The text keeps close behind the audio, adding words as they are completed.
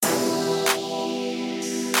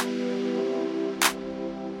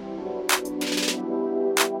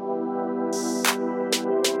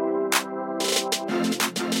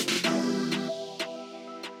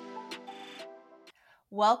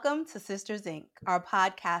Welcome to Sisters Inc., our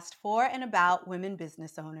podcast for and about women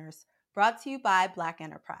business owners, brought to you by Black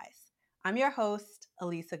Enterprise. I'm your host,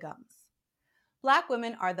 Elisa Gums. Black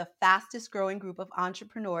women are the fastest growing group of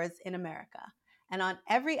entrepreneurs in America. And on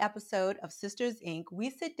every episode of Sisters Inc.,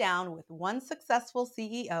 we sit down with one successful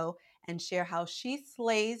CEO and share how she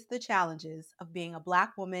slays the challenges of being a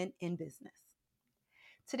Black woman in business.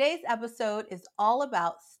 Today's episode is all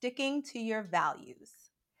about sticking to your values.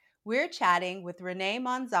 We're chatting with Renee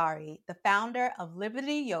Manzari, the founder of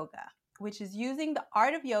Liberty Yoga, which is using the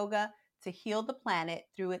art of yoga to heal the planet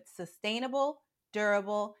through its sustainable,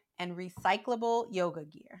 durable, and recyclable yoga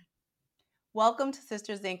gear. Welcome to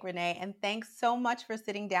Sisters Inc., Renee, and thanks so much for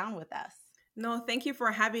sitting down with us. No, thank you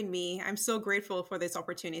for having me. I'm so grateful for this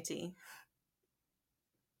opportunity.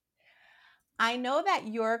 I know that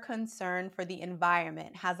your concern for the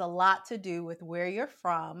environment has a lot to do with where you're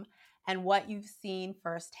from and what you've seen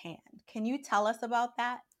firsthand. Can you tell us about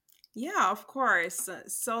that? Yeah, of course.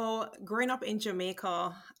 So, growing up in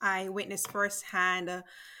Jamaica, I witnessed firsthand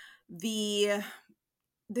the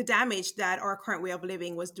the damage that our current way of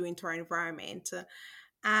living was doing to our environment,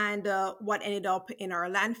 and what ended up in our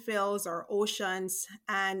landfills, our oceans,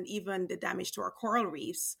 and even the damage to our coral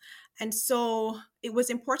reefs. And so, it was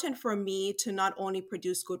important for me to not only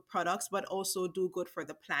produce good products but also do good for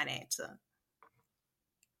the planet.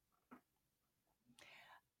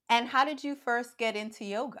 And how did you first get into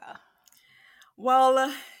yoga?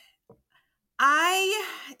 Well, I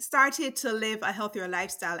started to live a healthier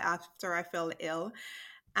lifestyle after I fell ill.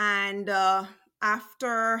 And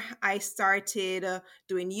after I started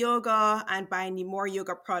doing yoga and buying more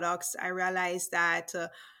yoga products, I realized that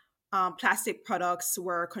plastic products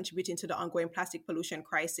were contributing to the ongoing plastic pollution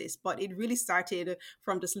crisis. But it really started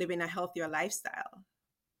from just living a healthier lifestyle.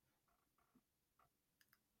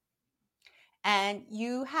 And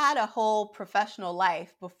you had a whole professional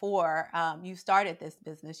life before you started this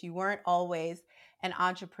business. You weren't always an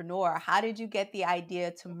entrepreneur. How did you get the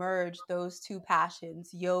idea to merge those two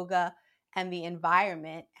passions, yoga and the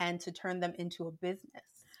environment, and to turn them into a business?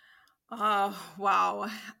 Oh, wow.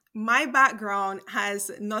 My background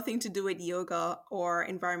has nothing to do with yoga or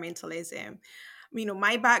environmentalism.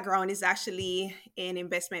 My background is actually in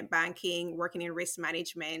investment banking, working in risk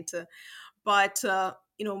management. But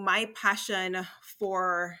my passion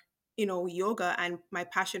for yoga and my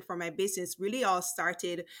passion for my business really all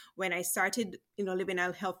started when I started living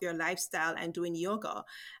a healthier lifestyle and doing yoga.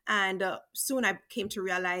 And soon I came to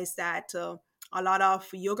realize that a lot of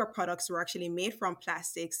yoga products were actually made from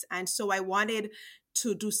plastics, and so I wanted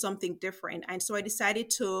to do something different. And so I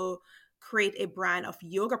decided to create a brand of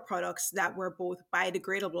yoga products that were both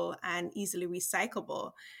biodegradable and easily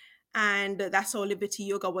recyclable. And that's how Liberty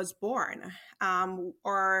Yoga was born.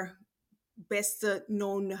 Our best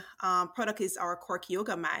known product is our Cork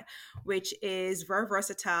Yoga mat, which is very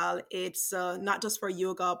versatile. It's not just for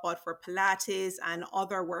yoga, but for Pilates and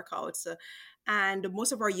other workouts. And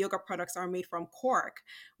most of our yoga products are made from cork,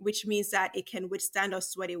 which means that it can withstand a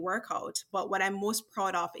sweaty workout. But what I'm most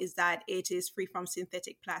proud of is that it is free from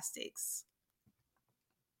synthetic plastics.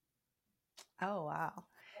 Oh, wow.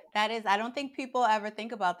 I don't think people ever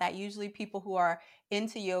think about that. Usually, people who are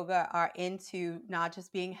into yoga are into not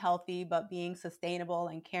just being healthy, but being sustainable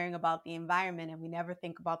and caring about the environment. And we never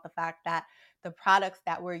think about the fact that the products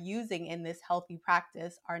that we're using in this healthy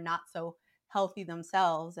practice are not so healthy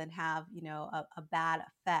themselves and have, a bad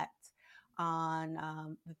effect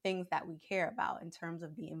on the things that we care about in terms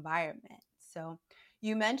of the environment. So,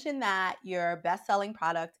 you mentioned that your best selling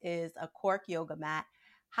product is a cork yoga mat.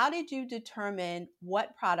 How did you determine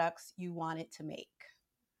what products you wanted to make?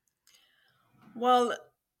 Well,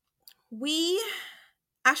 we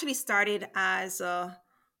actually started as a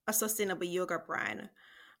sustainable yoga brand,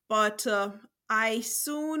 but I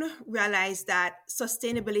soon realized that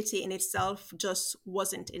sustainability in itself just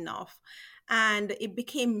wasn't enough, and it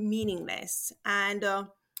became meaningless. And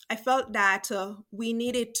I felt that we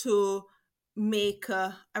needed to make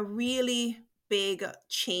a really big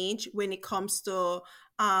change when it comes to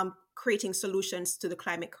creating solutions to the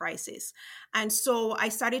climate crisis. And so I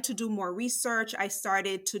started to do more research. I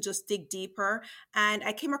started to just dig deeper, and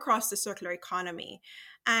I came across the circular economy.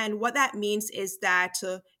 And what that means is that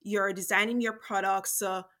you're designing your products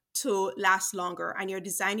to last longer, and you're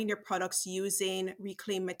designing your products using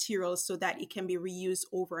reclaimed materials so that it can be reused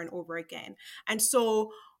over and over again. And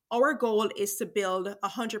so our goal is to build a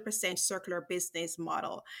 100% circular business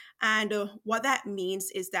model. And what that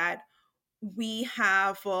means is that we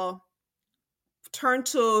have turn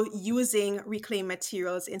to using reclaimed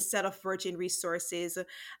materials instead of virgin resources.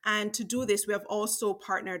 And to do this, we have also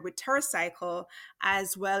partnered with TerraCycle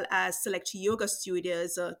as well as select yoga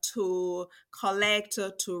studios to collect,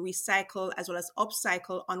 to recycle, as well as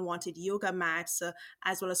upcycle unwanted yoga mats,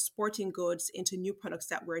 as well as sporting goods into new products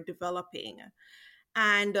that we're developing.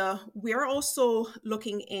 And we're also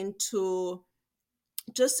looking into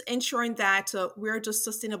just ensuring that we're just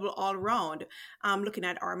sustainable all around, looking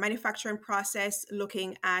at our manufacturing process,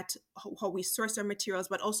 looking at how we source our materials,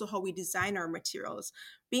 but also how we design our materials.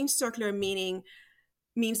 Being circular means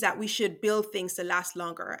that we should build things to last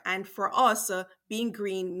longer. And for us, being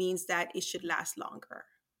green means that it should last longer.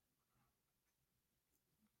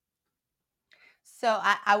 So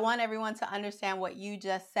I want everyone to understand what you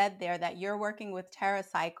just said there, that you're working with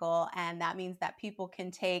TerraCycle, and that means that people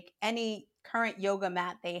can take any current yoga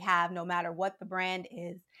mat they have, no matter what the brand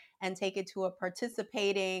is, and take it to a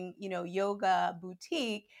participating, yoga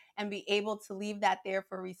boutique and be able to leave that there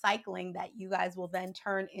for recycling that you guys will then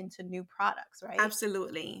turn into new products, right?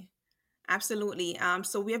 Absolutely. Absolutely.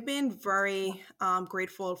 So we have been very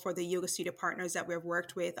grateful for the yoga studio partners that we've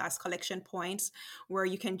worked with as collection points, where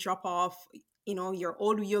you can drop off, your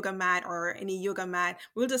old yoga mat or any yoga mat.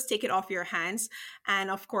 We'll just take it off your hands, and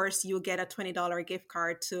of course, you'll get a $20 gift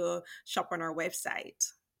card to shop on our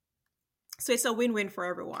website. So it's a win-win for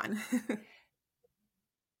everyone.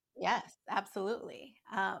 Yes, absolutely.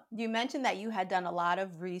 You mentioned that you had done a lot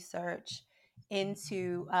of research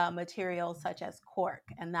into materials such as cork,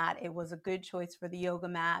 and that it was a good choice for the yoga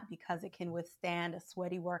mat because it can withstand a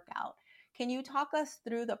sweaty workout. Can you talk us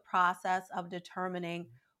through the process of determining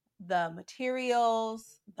the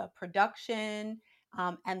materials, the production,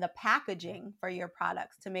 and the packaging for your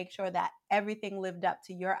products to make sure that everything lived up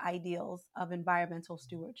to your ideals of environmental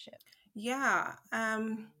stewardship? Yeah.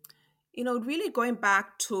 Really going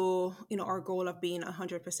back to, our goal of being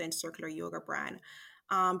 100% circular yoga brand,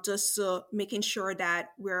 just making sure that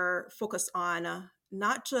we're focused on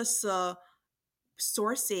not just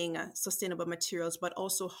sourcing sustainable materials, but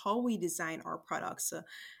also how we design our products.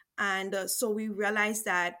 And so we realized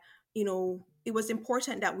that, it was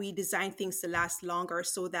important that we design things to last longer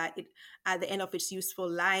so that at the end of its useful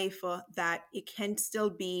life, that it can still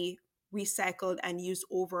be recycled and used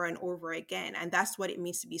over and over again. And that's what it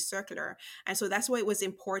means to be circular. And so that's why it was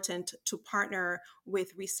important to partner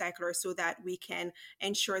with recyclers so that we can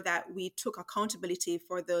ensure that we took accountability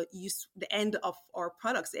for the end of our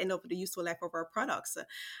products, the end of the useful life of our products.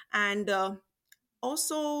 And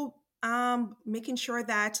also making sure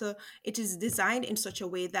that it is designed in such a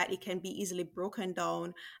way that it can be easily broken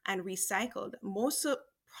down and recycled. Most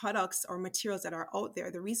products or materials that are out there,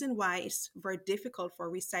 the reason why it's very difficult for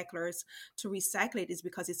recyclers to recycle it is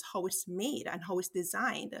because it's how it's made and how it's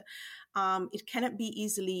designed. It cannot be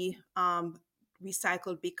easily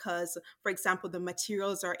recycled because, for example, the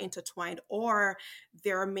materials are intertwined or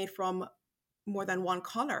they're made from more than one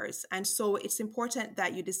colors. And so it's important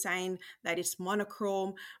that you design that it's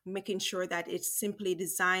monochrome, making sure that it's simply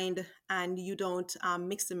designed and you don't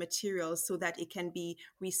mix the materials so that it can be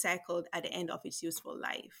recycled at the end of its useful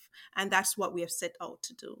life. And that's what we have set out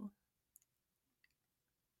to do.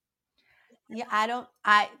 Yeah,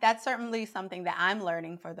 that's certainly something that I'm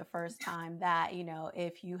learning for the first time, that,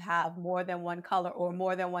 if you have more than one color or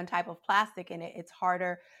more than one type of plastic in it, it's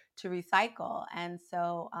harder to recycle. And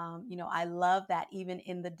so, I love that even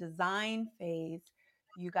in the design phase,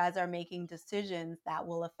 you guys are making decisions that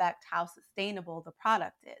will affect how sustainable the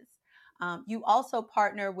product is. You also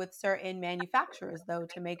partner with certain manufacturers, though,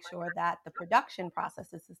 to make sure that the production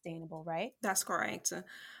process is sustainable, right? That's correct.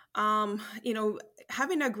 Um, you know,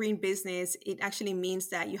 Having a green business, it actually means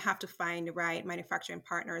that you have to find the right manufacturing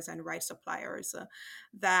partners and right suppliers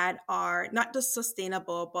that are not just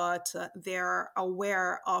sustainable, but they're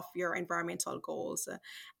aware of your environmental goals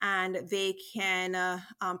and they can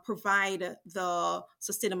provide the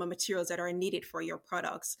sustainable materials that are needed for your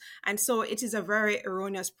products. And so it is a very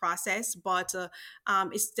erroneous process, but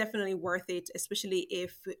it's definitely worth it, especially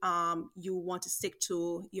if you want to stick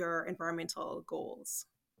to your environmental goals.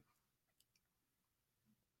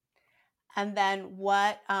 And then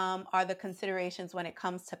what are the considerations when it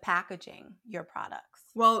comes to packaging your products?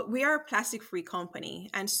 Well, we are a plastic free company.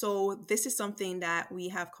 And so this is something that we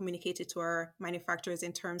have communicated to our manufacturers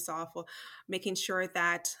in terms of making sure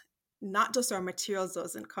that not just our materials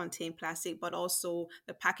doesn't contain plastic, but also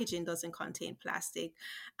the packaging doesn't contain plastic.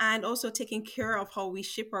 And also taking care of how we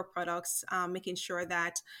ship our products, making sure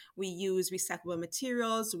that we use recyclable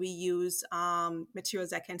materials, we use materials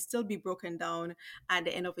that can still be broken down at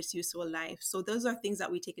the end of its useful life. So those are things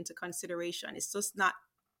that we take into consideration. It's just not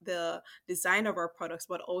the design of our products,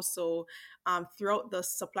 but also throughout the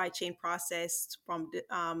supply chain process from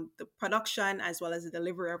the production as well as the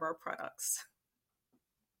delivery of our products.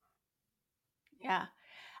 Yeah.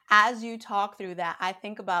 As you talk through that, I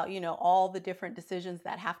think about, all the different decisions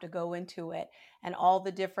that have to go into it and all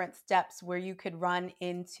the different steps where you could run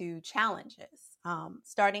into challenges.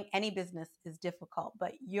 Starting any business is difficult,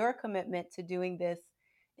 but your commitment to doing this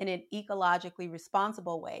in an ecologically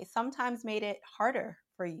responsible way sometimes made it harder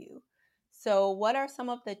for you. So, what are some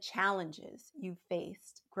of the challenges you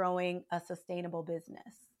faced growing a sustainable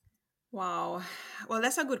business? Wow. Well,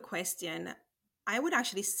 that's a good question. I would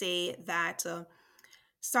actually say that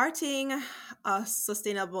starting a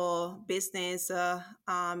sustainable business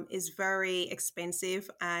is very expensive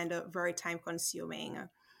and very time consuming.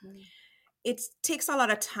 Mm. It takes a lot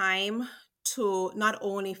of time to not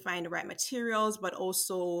only find the right materials, but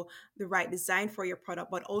also the right design for your product,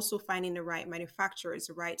 but also finding the right manufacturers,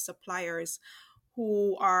 the right suppliers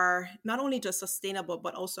who are not only just sustainable,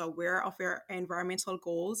 but also aware of their environmental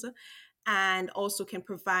goals and also can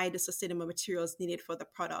provide the sustainable materials needed for the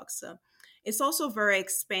products. It's also very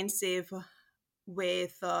expensive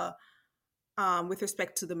with with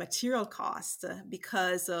respect to the material cost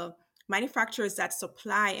because manufacturers that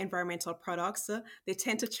supply environmental products they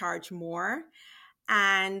tend to charge more,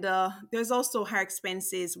 and there's also higher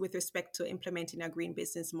expenses with respect to implementing a green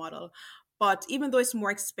business model. But even though it's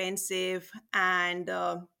more expensive and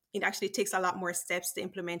it actually takes a lot more steps to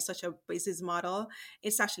implement such a business model,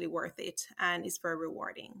 it's actually worth it and it's very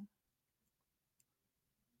rewarding.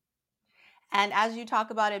 And as you talk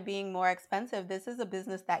about it being more expensive, this is a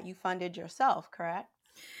business that you funded yourself, correct?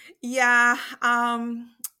 Yeah,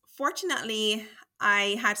 fortunately,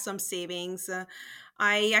 I had some savings.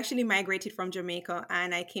 I actually migrated from Jamaica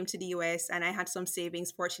and I came to the US and I had some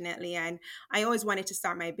savings, fortunately, and I always wanted to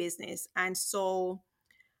start my business. And so,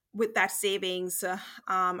 with that savings,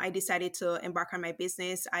 I decided to embark on my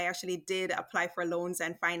business. I actually did apply for loans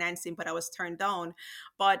and financing, but I was turned down.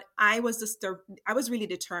 But I was really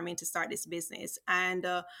determined to start this business, and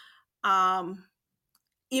um,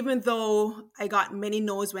 even though I got many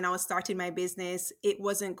no's when I was starting my business, it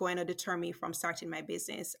wasn't going to deter me from starting my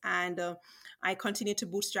business. And I continued to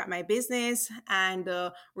bootstrap my business and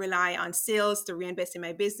rely on sales to reinvest in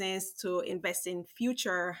my business, to invest in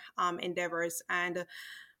future endeavors. And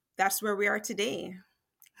that's where we are today.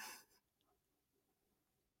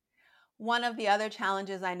 One of the other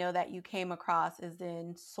challenges I know that you came across is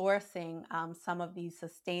in sourcing some of these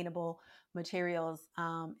sustainable materials.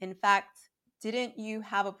 In fact, didn't you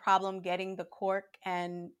have a problem getting the cork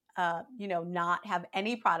and not have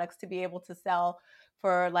any products to be able to sell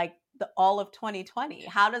for like the all of 2020?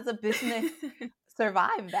 How does a business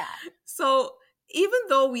survive that? So, even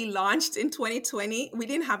though we launched in 2020, we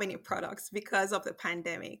didn't have any products because of the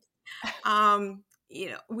pandemic.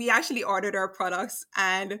 We actually ordered our products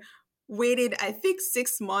and waited, I think,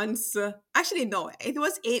 6 months. Actually, no, it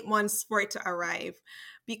was 8 months for it to arrive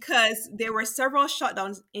because there were several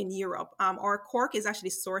shutdowns in Europe. Our cork is actually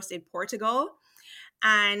sourced in Portugal,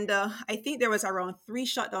 and I think there was around three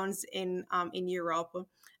shutdowns in Europe.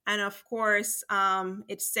 And of course,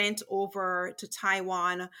 it's sent over to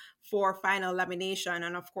Taiwan for final lamination.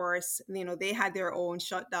 And of course, they had their own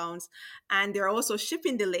shutdowns, and there are also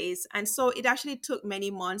shipping delays. And so it actually took many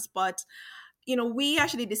months. But we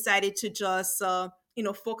actually decided to just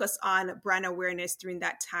focus on brand awareness during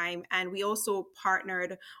that time, and we also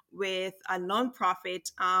partnered with a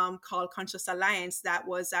nonprofit called Conscious Alliance that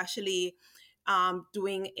was actually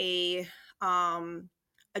doing a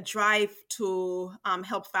drive to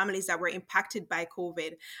help families that were impacted by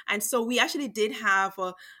COVID. And so we actually did have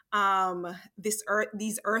these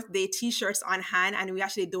Earth Day T-shirts on hand, and we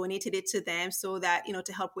actually donated it to them so that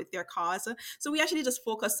to help with their cause. So we actually just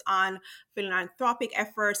focused on philanthropic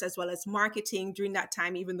efforts as well as marketing during that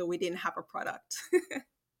time, even though we didn't have a product.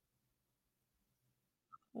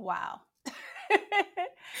 Wow.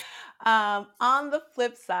 On the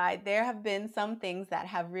flip side, there have been some things that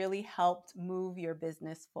have really helped move your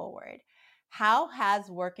business forward. How has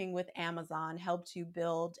working with Amazon helped you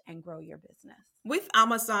build and grow your business? With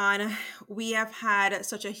Amazon, we have had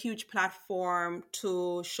such a huge platform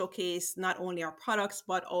to showcase not only our products,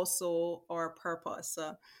 but also our purpose.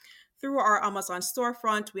 Through our Amazon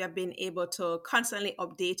storefront, we have been able to constantly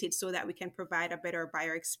update it so that we can provide a better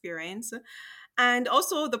buyer experience. And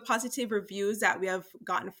also the positive reviews that we have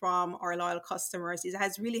gotten from our loyal customers, it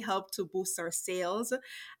has really helped to boost our sales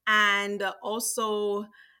and also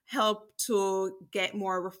help to get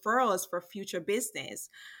more referrals for future business.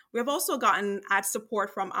 We have also gotten ad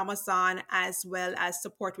support from Amazon, as well as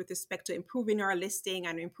support with respect to improving our listing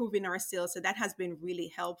and improving our sales. So that has been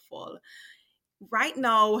really helpful. Right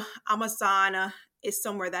now, Amazon is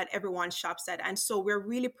somewhere that everyone shops at. And so we're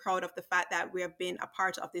really proud of the fact that we have been a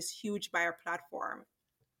part of this huge buyer platform.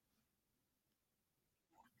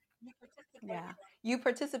 Yeah. You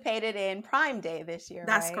participated in Prime Day this year,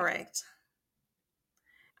 That's right? correct.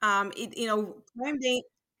 Prime Day,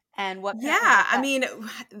 And what kind of yeah, I effect? mean,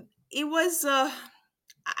 it was,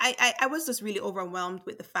 I was just really overwhelmed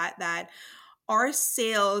with the fact that our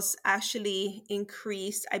sales actually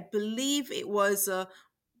increased. I believe it was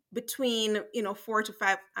between 4 to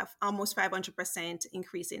 5, almost 500%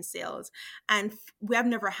 increase in sales, and we have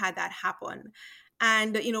never had that happen.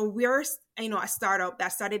 And we're a startup that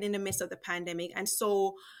started in the midst of the pandemic, and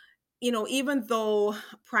so even though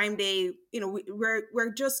Prime Day,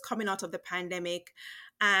 we're just coming out of the pandemic,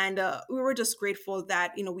 and we were just grateful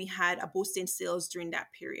that we had a boost in sales during that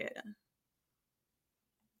period.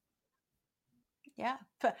 Yeah.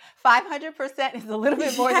 500% is a little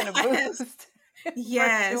bit more than a Yes, boost, for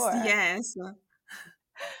yes, sure. yes.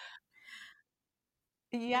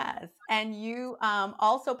 Yes. And you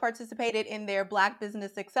also participated in their Black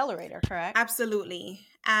Business Accelerator, correct? Absolutely.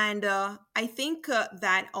 And I think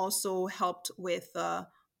that also helped with,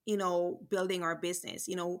 building our business.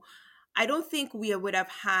 I don't think we would have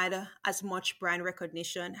had as much brand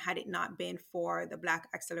recognition had it not been for the Black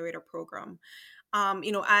Accelerator program.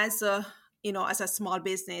 As a small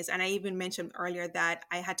business, and I even mentioned earlier that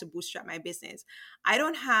I had to bootstrap my business. I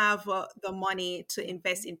don't have the money to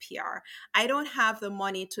invest in PR. I don't have the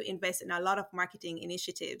money to invest in a lot of marketing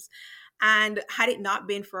initiatives. And had it not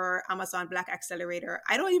been for Amazon Black Accelerator,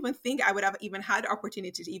 I don't even think I would have even had the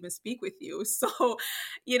opportunity to even speak with you. So,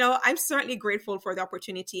 I'm certainly grateful for the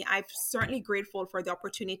opportunity. I'm certainly grateful for the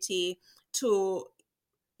opportunity to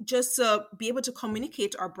just be able to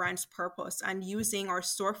communicate our brand's purpose and using our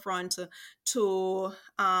storefront to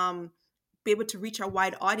be able to reach a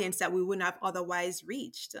wide audience that we wouldn't have otherwise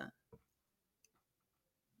reached.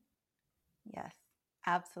 Yes,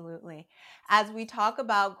 absolutely. As we talk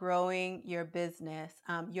about growing your business,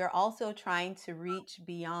 you're also trying to reach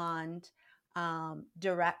beyond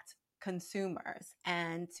direct consumers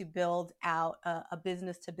and to build out a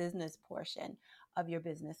business to business portion of your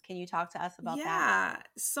business. Can you talk to us about that? Yeah.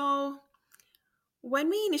 So when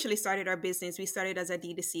we initially started our business, we started as a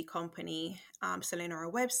D2C company, selling on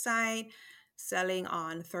our website, selling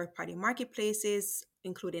on third party marketplaces,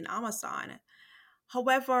 including Amazon.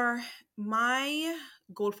 However, my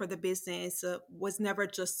goal for the business was never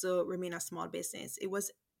just to remain a small business, it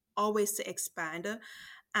was always to expand.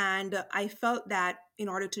 And I felt that in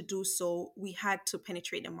order to do so, we had to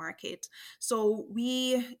penetrate the market. So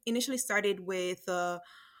we initially started with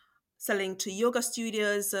selling to yoga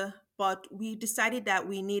studios, but we decided that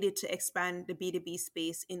we needed to expand the B2B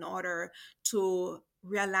space in order to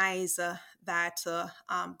realize that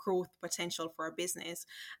growth potential for our business.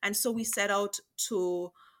 And so we set out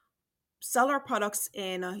to sell our products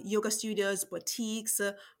in yoga studios, boutiques,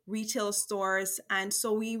 retail stores. And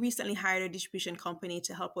so we recently hired a distribution company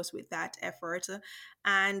to help us with that effort.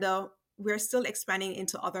 And we're still expanding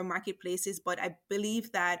into other marketplaces, but I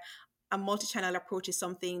believe that a multi-channel approach is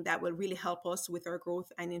something that will really help us with our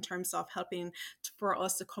growth and in terms of helping for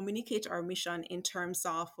us to communicate our mission in terms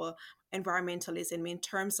of environmentalism, in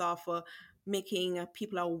terms of making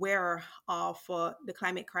people aware of the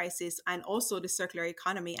climate crisis and also the circular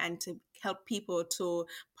economy, and to help people to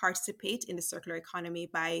participate in the circular economy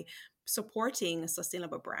by supporting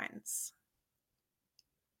sustainable brands.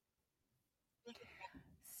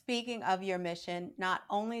 Speaking of your mission, not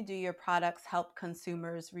only do your products help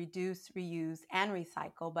consumers reduce, reuse, and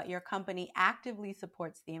recycle, but your company actively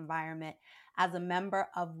supports the environment as a member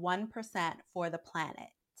of 1% for the planet.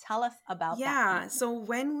 Tell us about that Yeah, commitment. so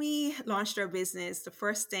when we launched our business, the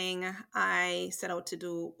first thing I set out to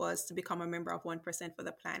do was to become a member of 1% for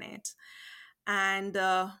the planet. And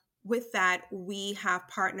with that, we have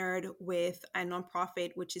partnered with a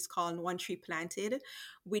nonprofit which is called One Tree Planted,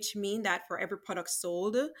 which means that for every product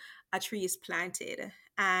sold, a tree is planted.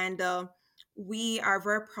 And we are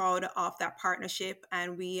very proud of that partnership,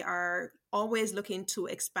 and we are always looking to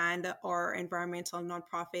expand our environmental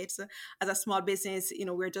nonprofits. As a small business,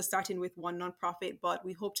 we're just starting with one nonprofit, but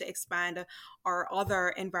we hope to expand our other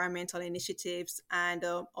environmental initiatives and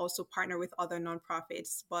also partner with other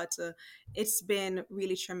nonprofits. But it's been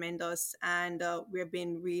really tremendous, and we've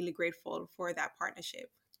been really grateful for that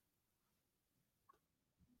partnership.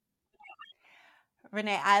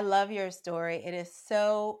 Renee, I love your story. It is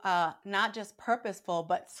so not just purposeful,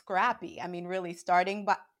 but scrappy. I mean, really starting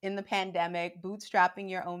in the pandemic, bootstrapping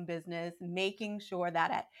your own business, making sure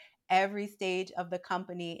that at every stage of the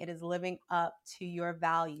company, it is living up to your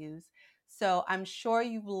values. So I'm sure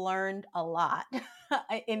you've learned a lot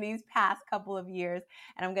in these past couple of years.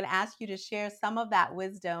 And I'm going to ask you to share some of that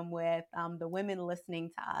wisdom with the women listening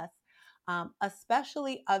to us,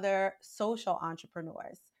 especially other social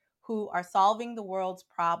entrepreneurs who are solving the world's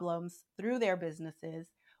problems through their businesses.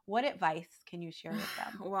 What advice can you share with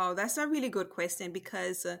them? Wow, that's a really good question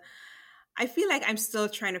because I feel like I'm still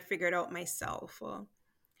trying to figure it out myself.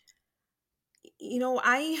 You know,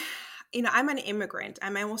 I'm an immigrant.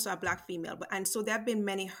 I'm also a Black female, and so there have been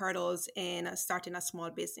many hurdles in starting a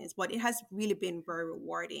small business, but it has really been very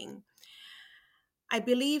rewarding. I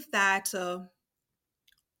believe that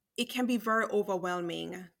it can be very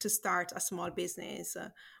overwhelming to start a small business,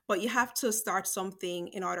 but you have to start something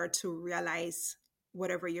in order to realize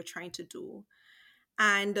whatever you're trying to do.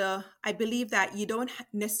 And I believe that you don't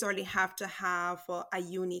necessarily have to have a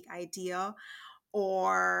unique idea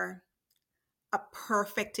or a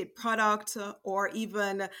perfected product or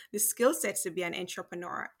even the skill sets to be an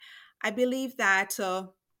entrepreneur. I believe that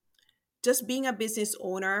just being a business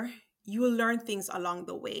owner, you will learn things along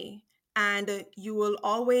the way. And you will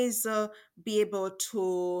always be able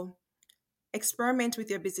to experiment with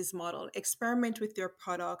your business model, experiment with your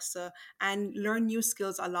products, and learn new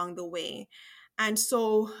skills along the way. And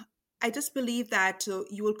so I just believe that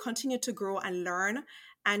you will continue to grow and learn.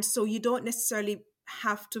 And so you don't necessarily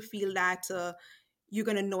have to feel that you're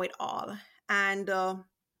going to know it all. And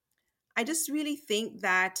I just really think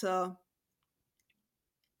that.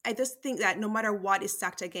 I just think that no matter what is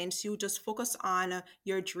stacked against you, just focus on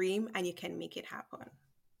your dream and you can make it happen.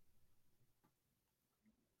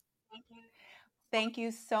 Thank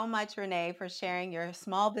you so much, Renee, for sharing your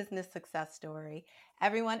small business success story.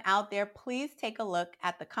 Everyone out there, please take a look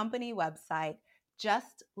at the company website,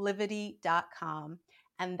 justlivity.com.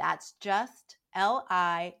 And that's just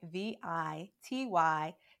LIVITY.com.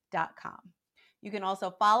 You can also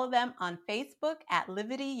follow them on Facebook at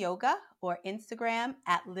Livity Yoga or Instagram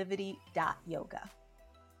at livity.yoga.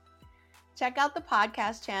 Check out the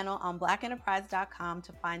podcast channel on blackenterprise.com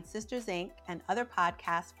to find Sisters Inc. and other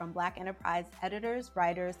podcasts from Black Enterprise editors,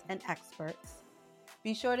 writers, and experts.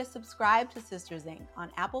 Be sure to subscribe to Sisters Inc. on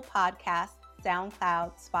Apple Podcasts,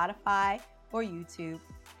 SoundCloud, Spotify, or YouTube.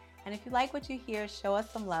 And if you like what you hear, show us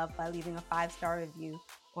some love by leaving a 5-star review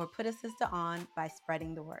or put a sister on by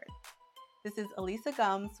spreading the word. This is Elisa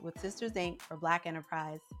Gums with Sisters Inc. for Black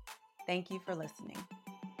Enterprise. Thank you for listening.